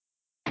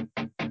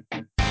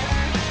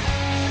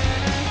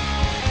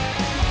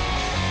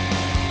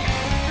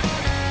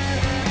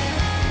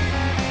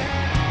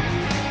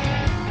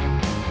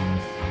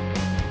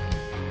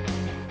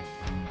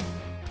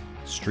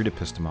street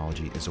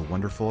epistemology is a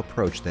wonderful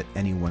approach that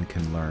anyone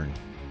can learn.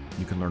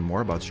 You can learn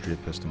more about street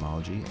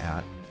epistemology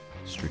at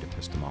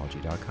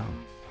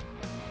streetepistemology.com.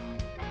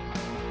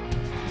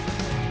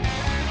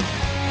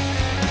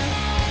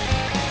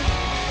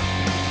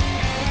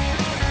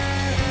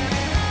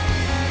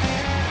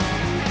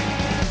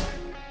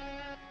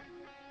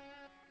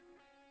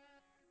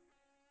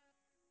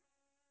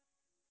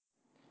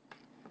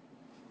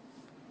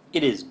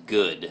 It is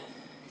good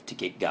to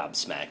get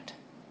gobsmacked.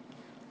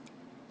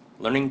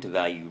 Learning to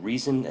value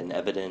reason and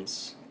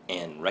evidence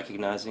and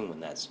recognizing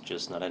when that's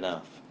just not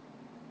enough.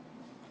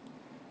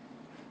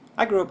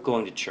 I grew up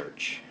going to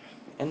church,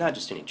 and not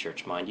just any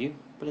church, mind you,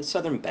 but a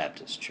Southern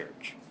Baptist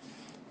church.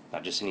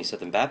 Not just any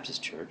Southern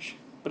Baptist church,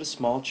 but a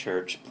small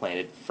church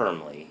planted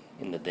firmly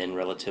in the then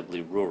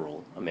relatively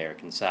rural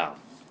American South.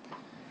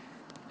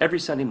 Every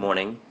Sunday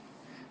morning,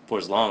 for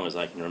as long as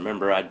I can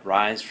remember, I'd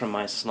rise from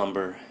my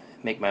slumber,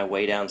 make my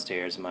way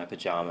downstairs in my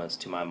pajamas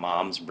to my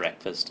mom's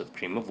breakfast of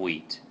cream of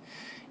wheat,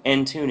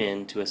 and tune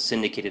in to a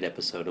syndicated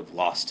episode of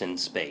Lost in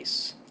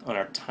Space on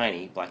our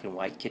tiny black and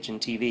white kitchen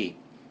TV.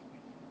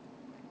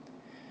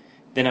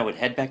 Then I would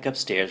head back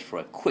upstairs for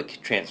a quick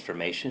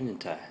transformation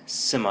into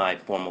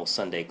semi-formal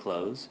Sunday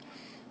clothes,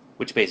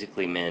 which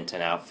basically meant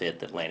an outfit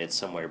that landed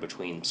somewhere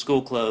between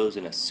school clothes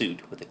and a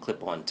suit with a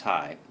clip-on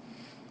tie.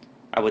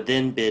 I would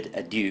then bid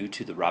adieu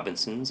to the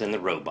Robinsons and the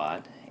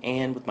robot,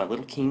 and with my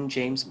little King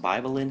James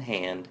Bible in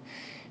hand,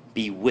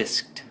 be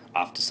whisked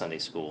off to Sunday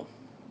school.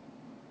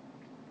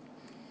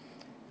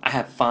 I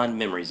have fond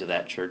memories of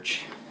that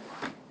church.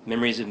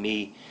 Memories of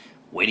me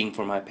waiting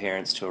for my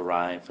parents to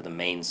arrive for the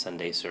main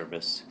Sunday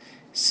service,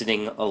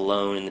 sitting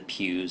alone in the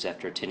pews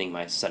after attending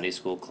my Sunday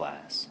school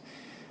class.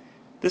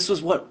 This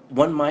was what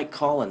one might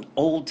call an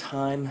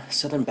old-time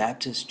Southern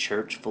Baptist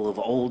church full of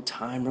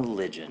old-time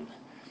religion.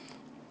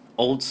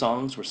 Old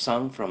songs were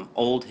sung from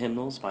old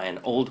hymnals by an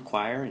old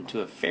choir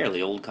into a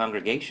fairly old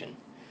congregation.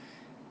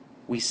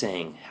 We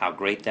sang How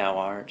Great Thou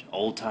Art,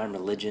 Old-Time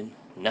Religion,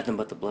 Nothing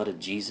But the Blood of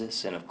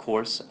Jesus, and of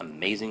course,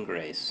 Amazing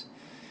Grace.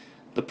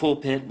 The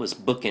pulpit was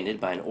bookended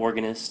by an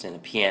organist and a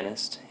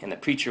pianist, and the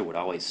preacher would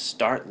always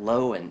start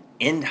low and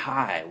end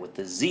high with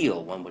the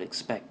zeal one would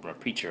expect from a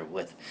preacher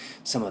with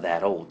some of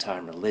that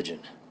old-time religion.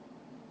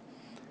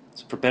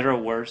 So for better or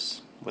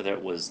worse, whether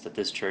it was that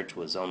this church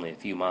was only a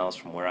few miles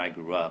from where I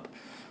grew up,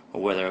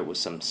 or whether it was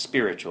some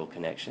spiritual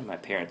connection my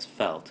parents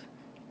felt,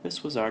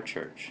 this was our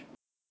church.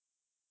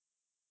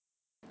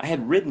 I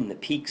had ridden the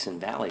peaks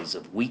and valleys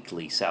of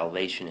weekly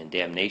salvation and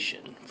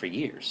damnation for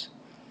years.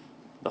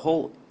 The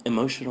whole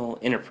emotional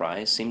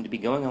enterprise seemed to be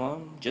going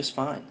along just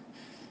fine.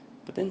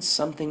 But then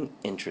something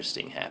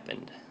interesting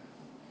happened.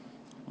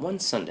 One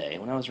Sunday,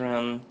 when I was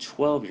around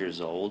 12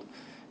 years old,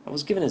 I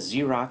was given a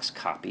Xerox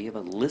copy of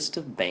a list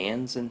of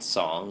bands and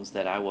songs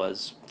that I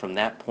was, from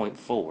that point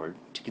forward,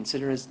 to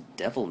consider as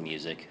devil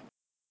music.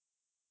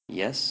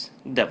 Yes,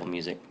 devil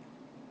music.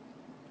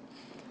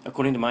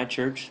 According to my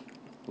church,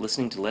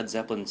 listening to Led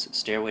Zeppelin's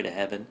Stairway to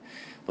Heaven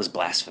was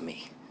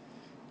blasphemy.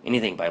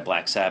 Anything by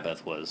Black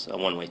Sabbath was a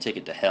one-way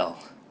ticket to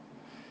hell.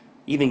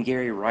 Even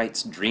Gary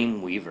Wright's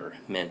Dreamweaver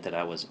meant that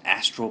I was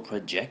astral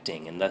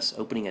projecting and thus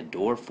opening a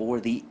door for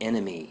the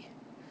enemy.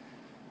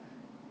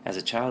 As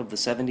a child of the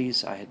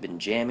 70s, I had been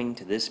jamming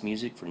to this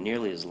music for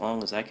nearly as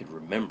long as I could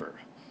remember.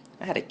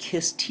 I had a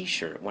Kiss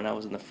t-shirt when I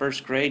was in the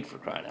first grade, for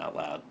crying out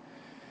loud.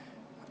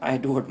 I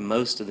adored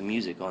most of the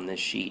music on this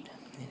sheet,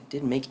 and it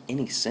didn't make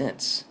any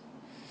sense.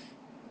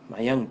 My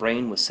young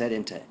brain was set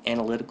into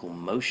analytical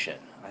motion.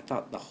 I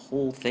thought the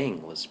whole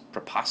thing was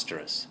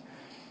preposterous.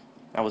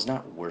 I was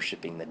not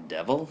worshiping the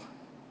devil.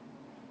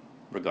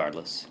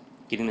 Regardless,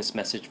 getting this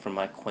message from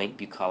my quaint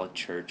bucolic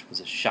church was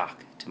a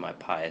shock to my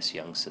pious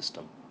young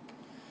system.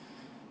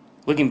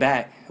 Looking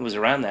back, it was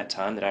around that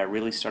time that I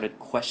really started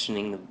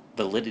questioning the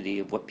validity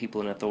of what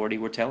people in authority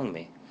were telling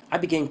me. I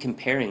began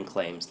comparing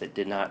claims that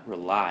did not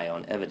rely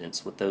on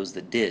evidence with those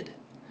that did.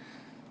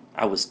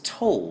 I was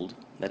told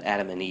that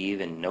Adam and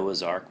Eve and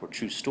Noah's Ark were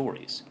true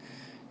stories,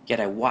 yet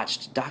I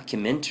watched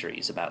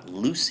documentaries about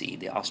Lucy,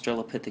 the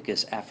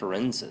Australopithecus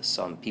afarensis,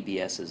 on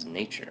PBS's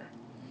Nature.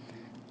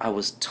 I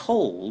was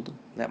told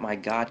that my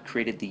God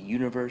created the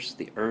universe,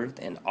 the earth,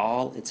 and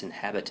all its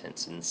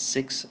inhabitants in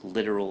 6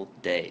 literal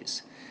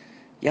days.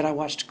 Yet I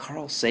watched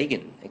Carl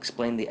Sagan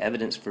explain the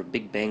evidence for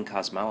Big Bang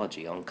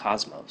cosmology on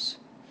Cosmos.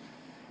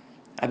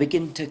 I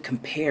began to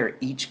compare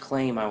each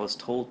claim I was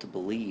told to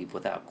believe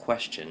without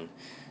question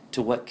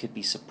to what could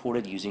be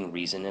supported using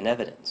reason and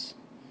evidence.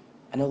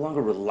 I no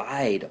longer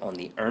relied on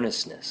the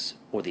earnestness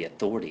or the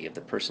authority of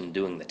the person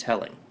doing the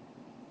telling.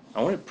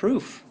 I wanted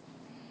proof.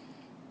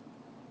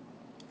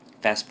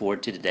 Fast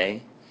forward to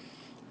today,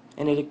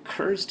 and it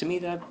occurs to me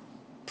that I've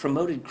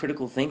promoted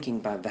critical thinking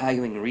by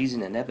valuing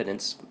reason and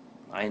evidence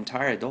my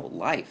entire adult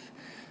life.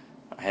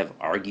 I have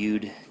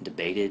argued,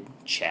 debated,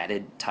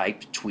 chatted,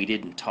 typed,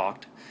 tweeted, and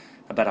talked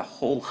about a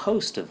whole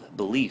host of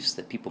beliefs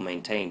that people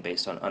maintain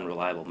based on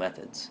unreliable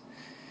methods.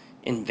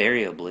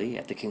 Invariably,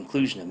 at the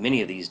conclusion of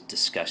many of these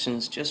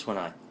discussions, just when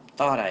I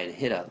thought I had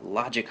hit a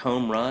logic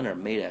home run or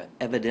made an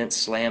evidence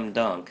slam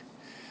dunk,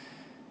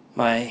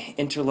 My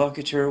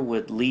interlocutor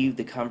would leave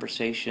the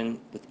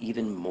conversation with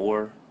even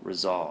more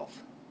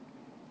resolve.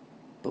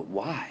 But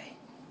why?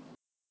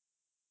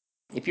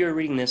 If you're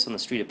reading this on the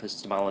Street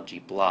Epistemology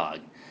blog,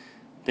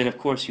 then of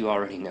course you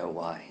already know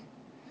why.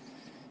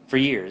 For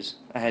years,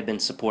 I had been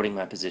supporting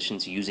my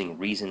positions using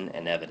reason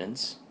and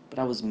evidence, but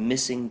I was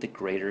missing the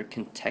greater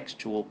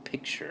contextual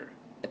picture,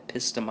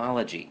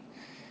 epistemology.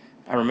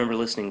 I remember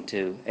listening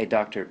to a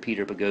Dr.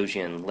 Peter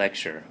Boghossian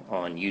lecture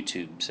on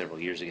YouTube several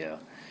years ago,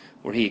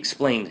 where he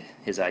explained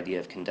his idea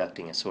of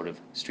conducting a sort of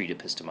street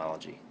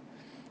epistemology.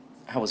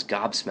 I was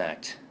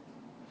gobsmacked.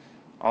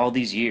 All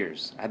these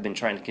years, I've been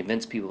trying to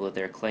convince people that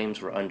their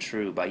claims were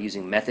untrue by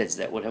using methods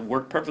that would have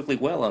worked perfectly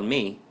well on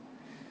me.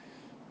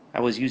 I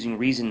was using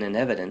reason and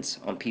evidence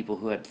on people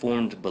who had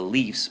formed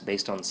beliefs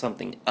based on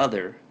something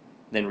other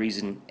than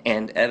reason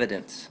and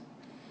evidence.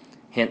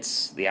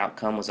 Hence, the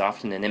outcome was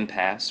often an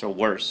impasse, or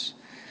worse,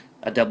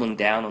 a doubling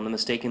down on the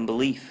mistaken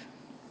belief.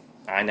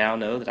 I now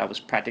know that I was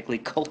practically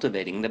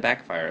cultivating the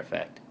backfire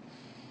effect.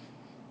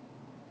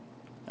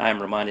 I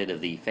am reminded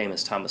of the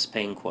famous Thomas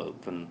Paine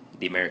quote from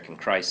The American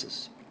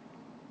Crisis.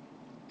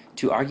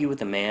 To argue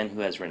with a man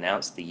who has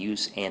renounced the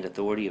use and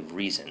authority of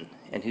reason,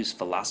 and whose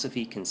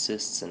philosophy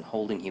consists in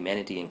holding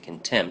humanity in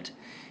contempt,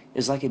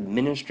 is like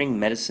administering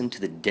medicine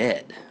to the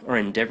dead, or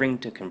endeavoring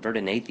to convert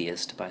an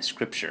atheist by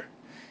Scripture.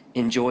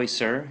 Enjoy,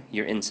 sir,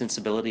 your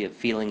insensibility of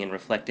feeling and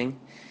reflecting.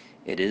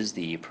 It is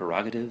the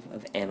prerogative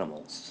of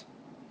animals.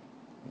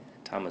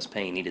 Thomas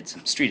Paine needed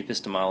some street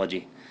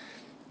epistemology,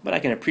 but I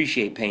can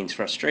appreciate Paine's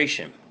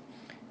frustration.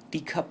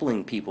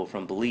 Decoupling people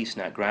from beliefs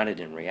not grounded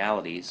in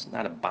reality is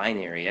not a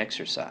binary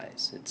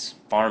exercise. It's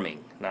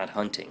farming, not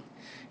hunting.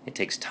 It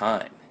takes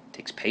time, it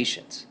takes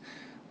patience.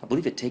 I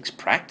believe it takes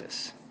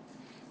practice.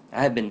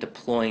 I have been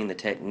deploying the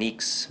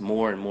techniques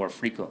more and more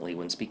frequently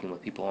when speaking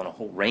with people on a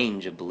whole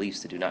range of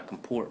beliefs that do not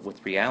comport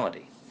with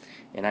reality,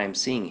 and I am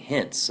seeing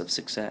hints of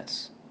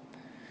success.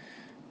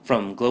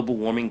 From global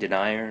warming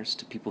deniers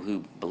to people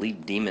who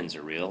believe demons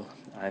are real,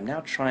 I'm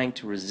now trying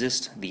to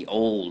resist the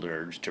old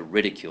urge to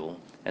ridicule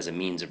as a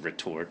means of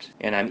retort,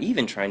 and I'm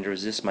even trying to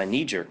resist my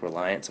knee-jerk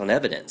reliance on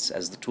evidence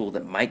as the tool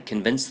that might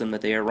convince them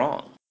that they are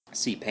wrong.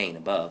 See Paine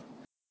above.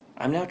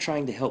 I'm now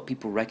trying to help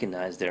people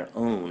recognize their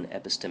own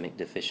epistemic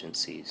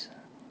deficiencies.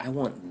 I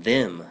want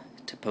them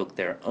to poke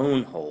their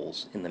own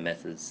holes in the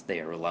methods they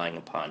are relying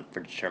upon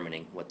for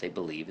determining what they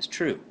believe is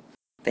true.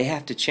 They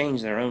have to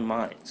change their own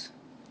minds.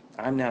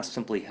 I'm now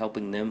simply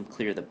helping them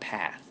clear the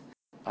path.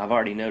 I've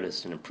already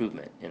noticed an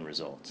improvement in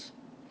results.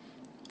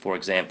 For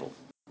example,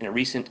 in a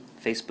recent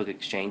Facebook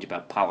exchange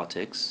about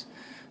politics,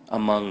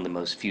 among the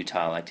most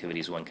futile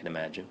activities one can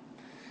imagine,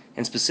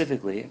 and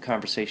specifically a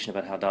conversation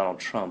about how Donald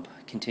Trump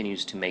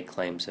continues to make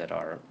claims that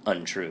are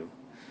untrue,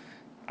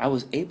 I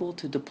was able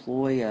to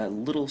deploy a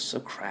little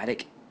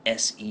Socratic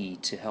SE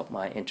to help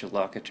my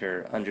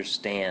interlocutor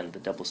understand the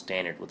double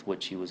standard with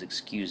which he was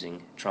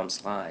excusing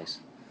Trump's lies.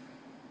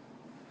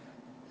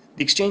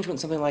 The exchange went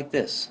something like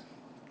this.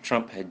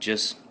 Trump had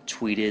just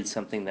tweeted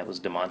something that was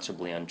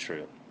demonstrably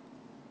untrue.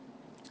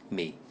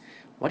 Me.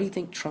 Why do you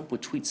think Trump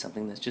would tweet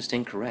something that's just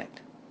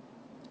incorrect?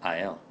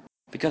 IL.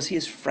 Because he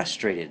is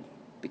frustrated.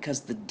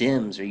 Because the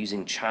Dems are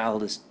using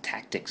childish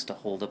tactics to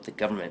hold up the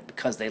government.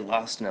 Because they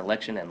lost an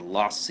election and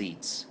lost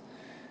seats.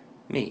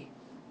 Me.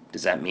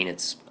 Does that mean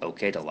it's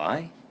okay to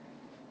lie?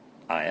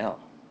 IL.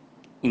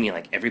 You mean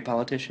like every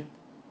politician?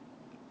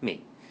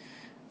 Me.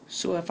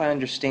 So if I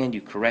understand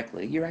you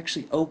correctly, you're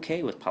actually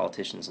okay with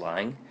politicians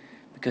lying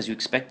because you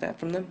expect that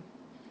from them?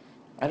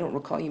 I don't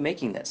recall you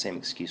making that same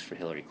excuse for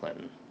Hillary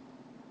Clinton.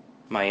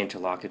 My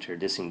interlocutor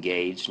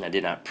disengaged and I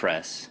did not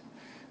press.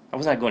 I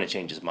was not going to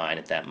change his mind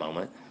at that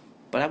moment,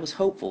 but I was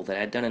hopeful that I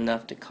had done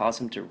enough to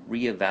cause him to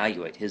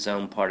reevaluate his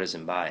own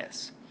partisan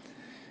bias.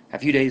 A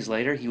few days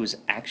later, he was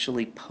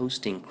actually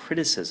posting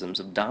criticisms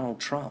of Donald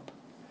Trump.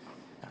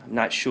 I'm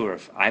not sure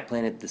if I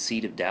planted the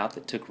seed of doubt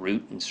that took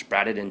root and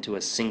sprouted into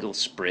a single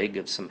sprig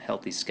of some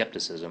healthy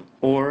skepticism,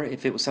 or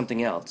if it was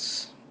something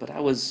else, but I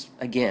was,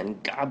 again,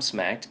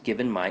 gobsmacked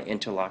given my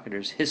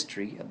interlocutor's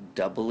history of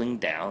doubling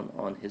down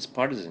on his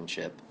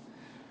partisanship.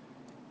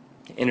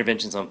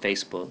 Interventions on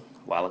Facebook,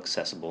 while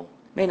accessible,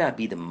 may not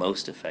be the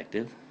most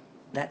effective.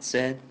 That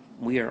said,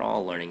 we are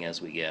all learning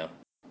as we go.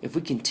 If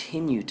we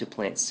continue to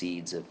plant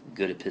seeds of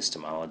good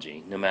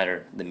epistemology, no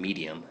matter the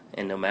medium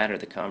and no matter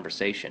the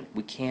conversation,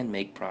 we can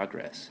make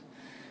progress.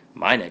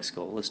 My next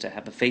goal is to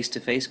have a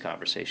face-to-face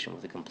conversation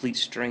with a complete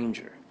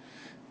stranger.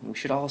 We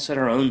should all set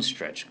our own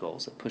stretch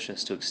goals that push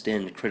us to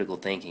extend critical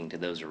thinking to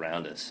those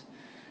around us.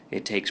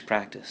 It takes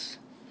practice.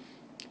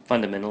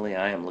 Fundamentally,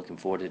 I am looking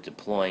forward to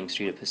deploying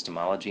street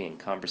epistemology in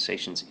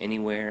conversations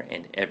anywhere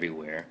and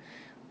everywhere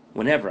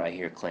whenever I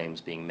hear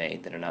claims being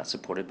made that are not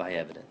supported by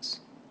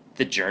evidence.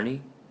 The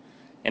journey,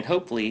 and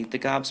hopefully the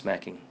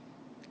gobsmacking,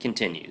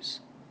 continues.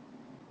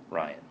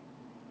 Ryan.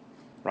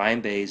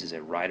 Ryan Bays is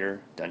a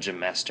writer, dungeon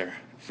master,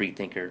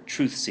 freethinker,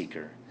 truth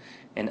seeker,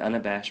 and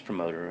unabashed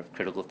promoter of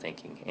critical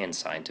thinking and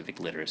scientific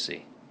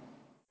literacy.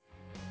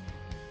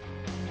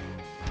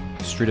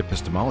 Street Street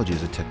epistemology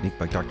is a technique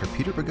by Dr.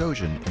 Peter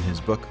Boghossian in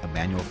his book A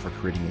Manual for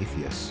Creating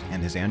Atheists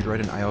and his Android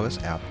and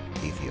iOS app,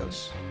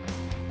 Atheos.